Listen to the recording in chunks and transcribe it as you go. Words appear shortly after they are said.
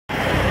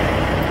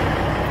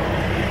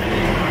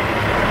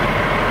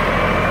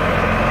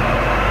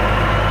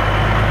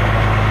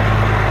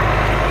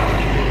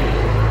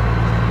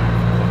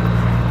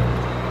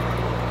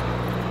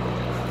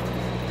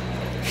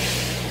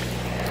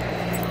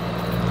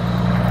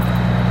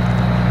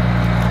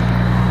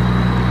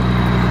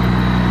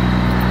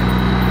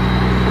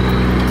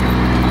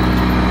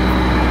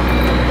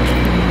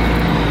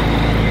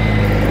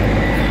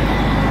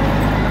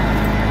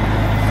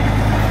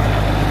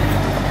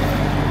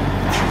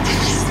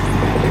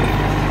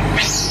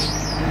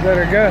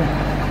Better go.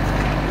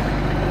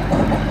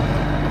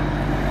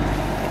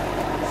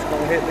 Just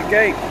gonna hit the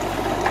gate.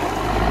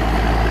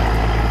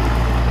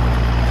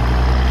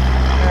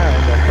 How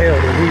the hell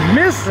did we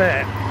miss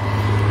that?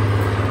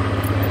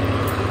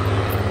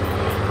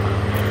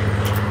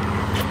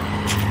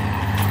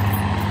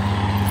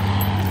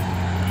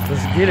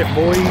 Let's get it,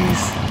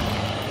 boys.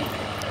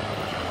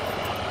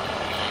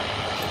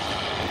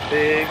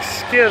 Big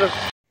skittle.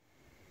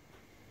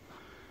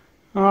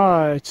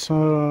 Alright, so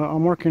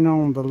I'm working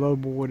on the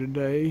Lowboy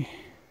today,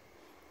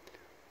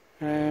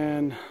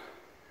 and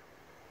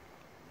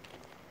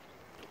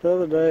the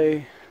other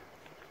day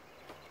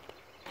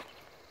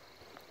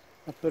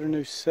I put a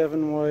new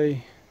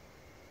 7-way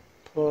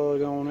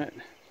plug on it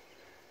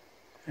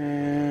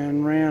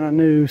and ran a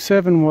new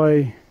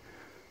 7-way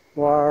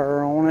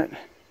wire on it,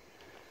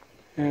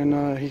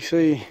 and you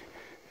see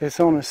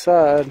it's on the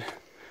side.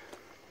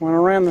 When I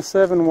ran the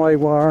 7-way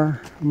wire,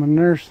 I mean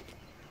there's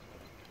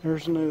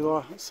a new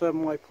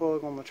 7-way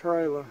plug on the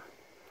trailer,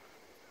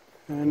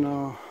 and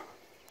you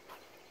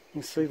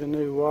can see the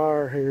new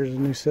wire here is a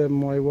new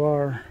 7-way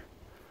wire,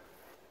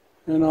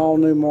 and all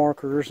new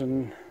markers,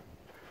 and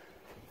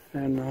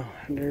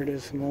there it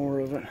is, some more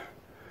of it,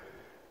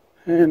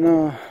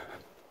 and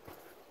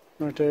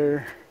right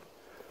there.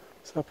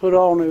 So I put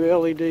all new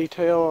LED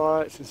tail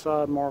lights and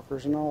side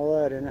markers and all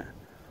that in it.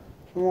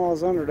 And while I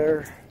was under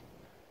there,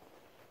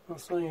 I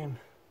was seeing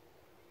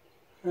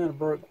I had a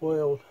broke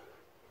weld.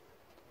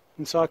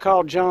 And so I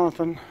called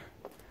Jonathan,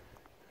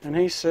 and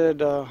he said,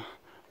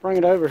 bring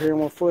it over here and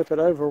we'll flip it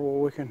over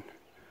where we can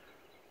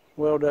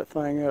weld that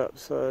thing up.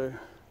 So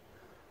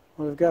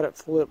we've got it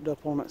flipped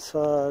up on its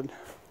side.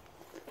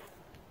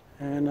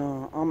 And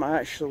I'm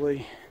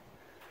actually,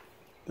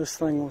 this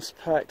thing was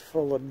packed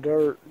full of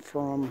dirt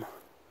from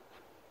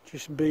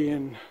just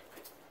being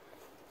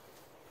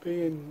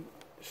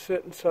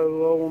sitting so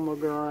low on the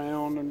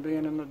ground and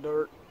being in the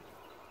dirt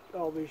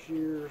all these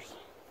years.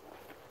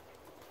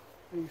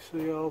 You can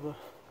see all the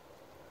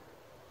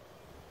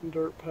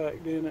dirt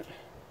packed in it.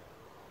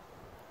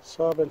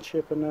 So I've been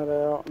chipping that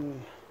out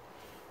and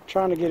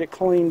trying to get it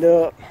cleaned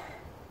up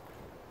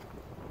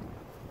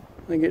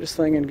and get this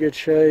thing in good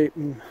shape,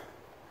 and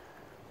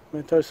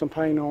then throw some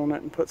paint on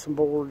it and put some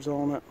boards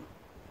on it.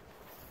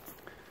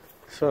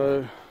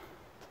 So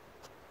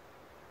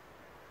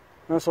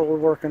that's what we're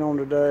working on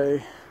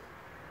today.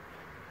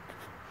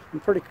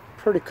 And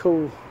pretty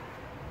cool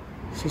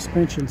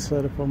suspension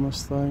setup on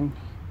this thing.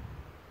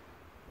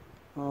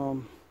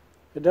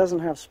 It doesn't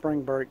have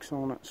spring brakes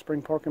on it,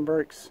 spring parking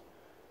brakes.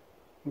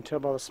 You can tell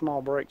by the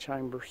small brake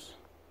chambers.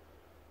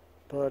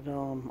 But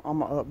I'm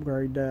gonna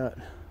upgrade that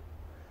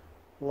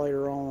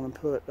later on and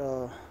put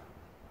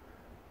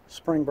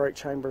spring brake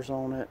chambers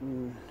on it,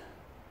 and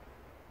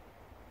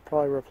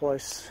probably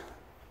replace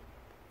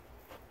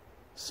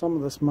some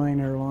of this main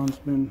airline's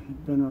been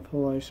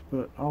replaced,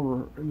 but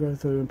I'll go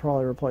through and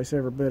probably replace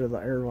every bit of the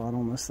airline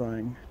on this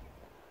thing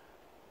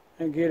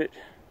and get it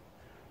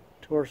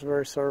to where it's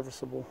very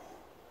serviceable.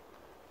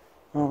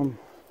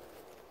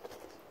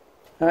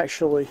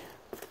 Actually,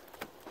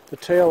 the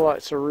tail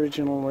lights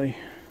originally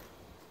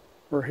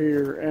were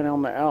here and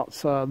on the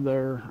outside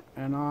there,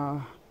 and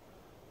I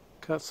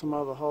cut some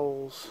other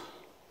holes.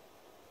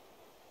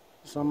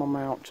 So I'm gonna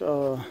mount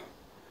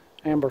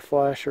amber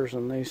flashers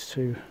in these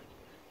two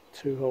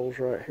holes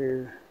right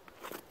here.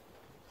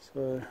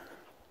 So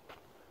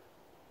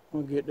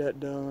we'll get that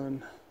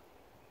done.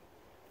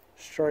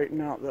 Straighten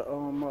out the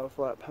mud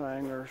flap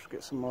hangers,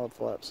 get some mud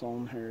flaps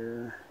on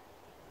here.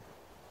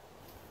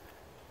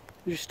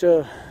 Just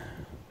get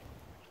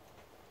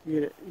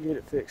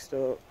it fixed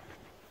up.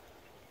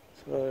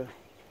 So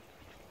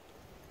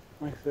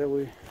like I said,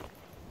 we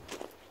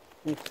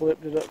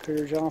flipped it up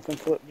here. Jonathan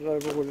flipped it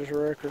over with his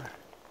wrecker.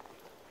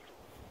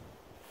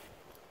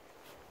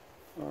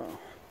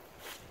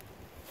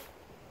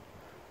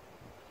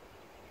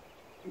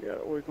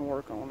 We can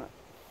work on it.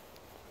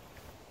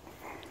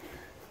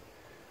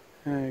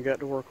 And you got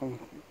to work on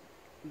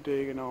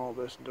digging all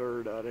this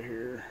dirt out of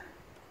here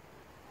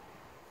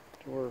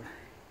to where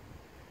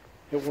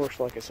it works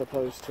like it's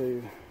supposed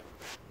to.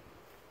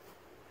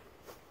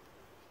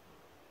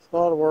 It's a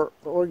lot of work,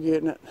 but we're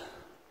getting it.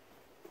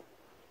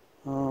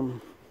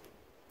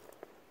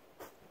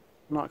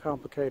 Not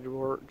complicated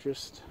work,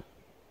 just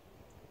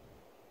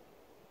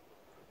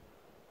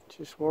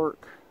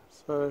work.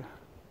 So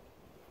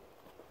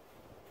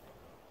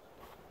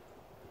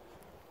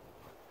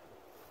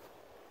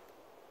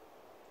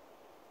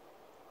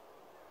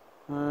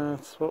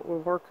that's what we're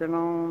working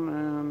on,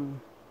 and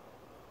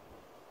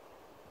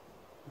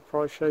I'll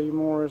probably show you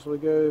more as we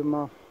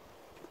go.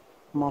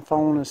 My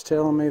phone is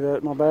telling me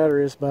that my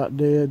battery is about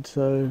dead,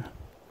 so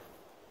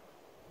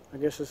I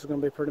guess this is going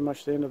to be pretty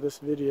much the end of this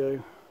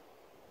video,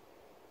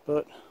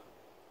 but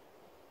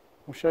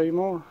I'll show you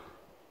more.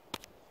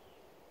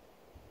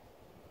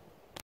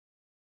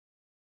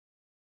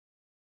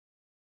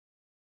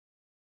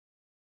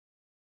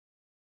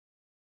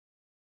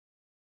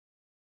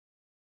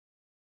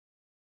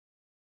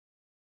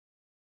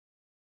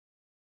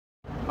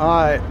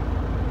 Alright,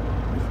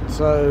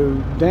 So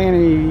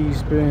Danny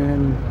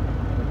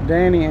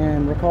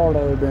and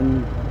Ricardo have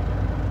been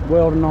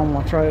welding on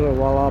my trailer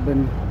while I've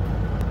been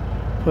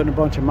putting a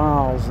bunch of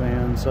miles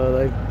in. So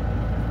they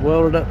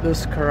welded up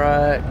this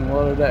crack and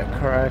welded that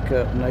crack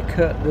up, and they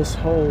cut this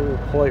whole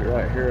plate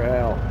right here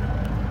out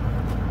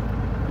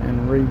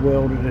and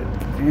re-welded it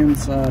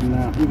inside and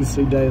out. You can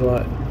see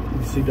daylight. You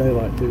can see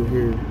daylight through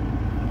here.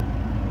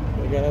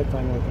 They got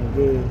everything looking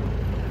good.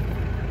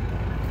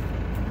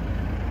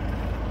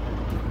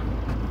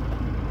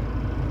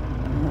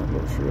 That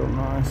looks real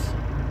nice.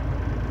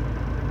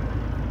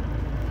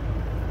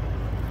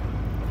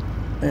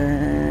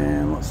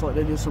 And looks like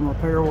they did some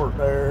repair work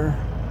there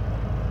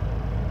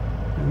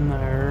and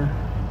there.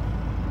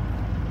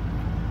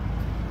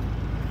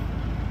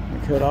 They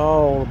cut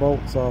all the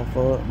bolts off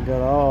of it and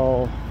got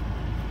all.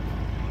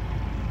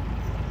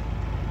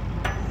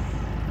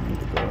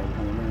 Let's go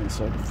over there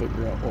so I can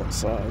figure out what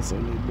size they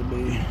need to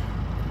be.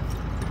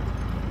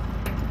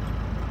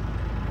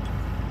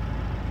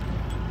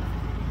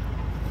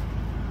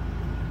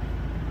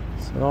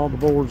 So all the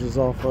boards is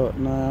off up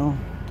now.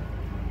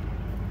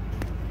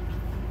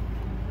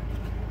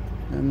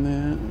 And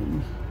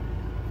then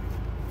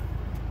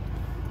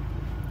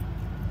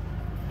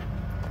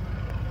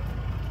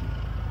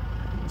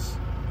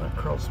that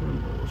cross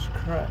member was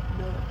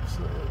cracked up,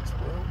 so it's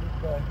welded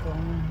back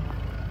on.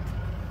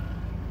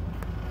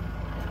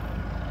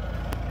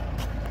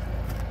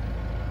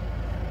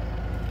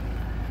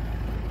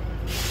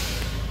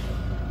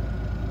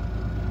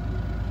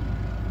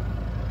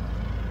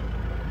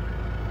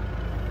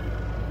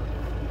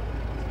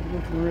 It's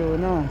looking really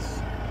nice.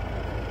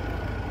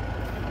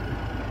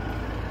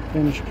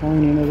 Finished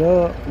cleaning it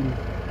up, and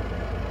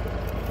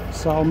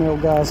sawmill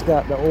guys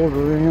got the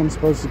order in,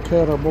 supposed to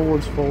cut our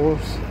boards for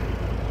us.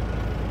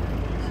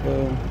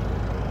 So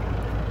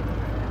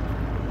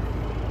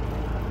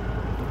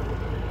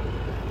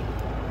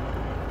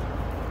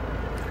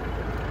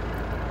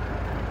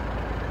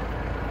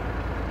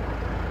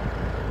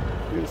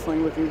this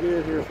thing looking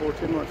good here for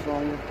too much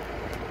longer.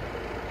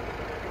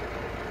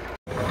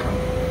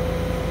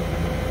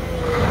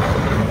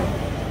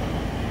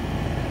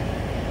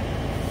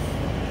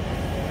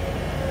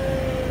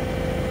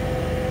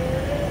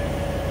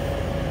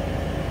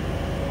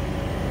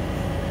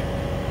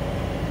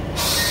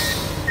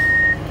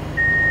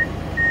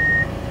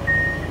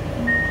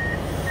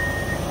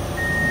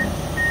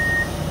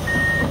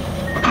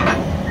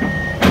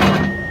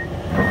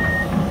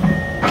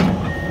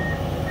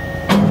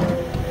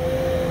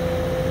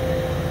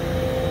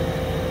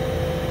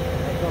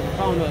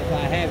 If I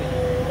have it.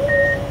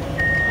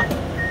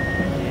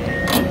 Yeah.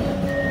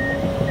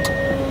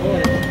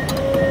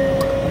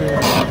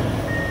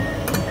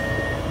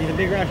 These are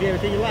big rocks you ever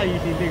seen in your life? You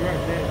see big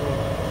rocks there.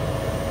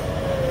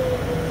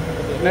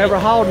 Never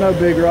hauled no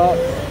big rocks.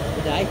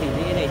 It's icy,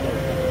 it ain't no.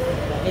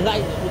 It's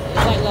like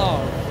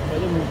logs. But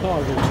them are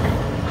cars.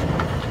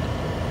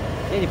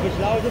 Then you push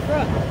logs in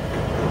front.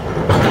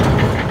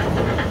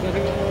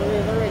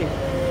 Already.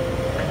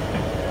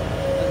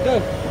 Let's go.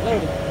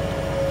 Load it.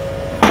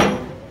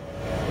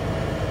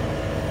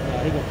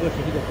 He gonna push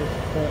it, he gonna push the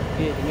front,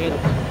 get it together.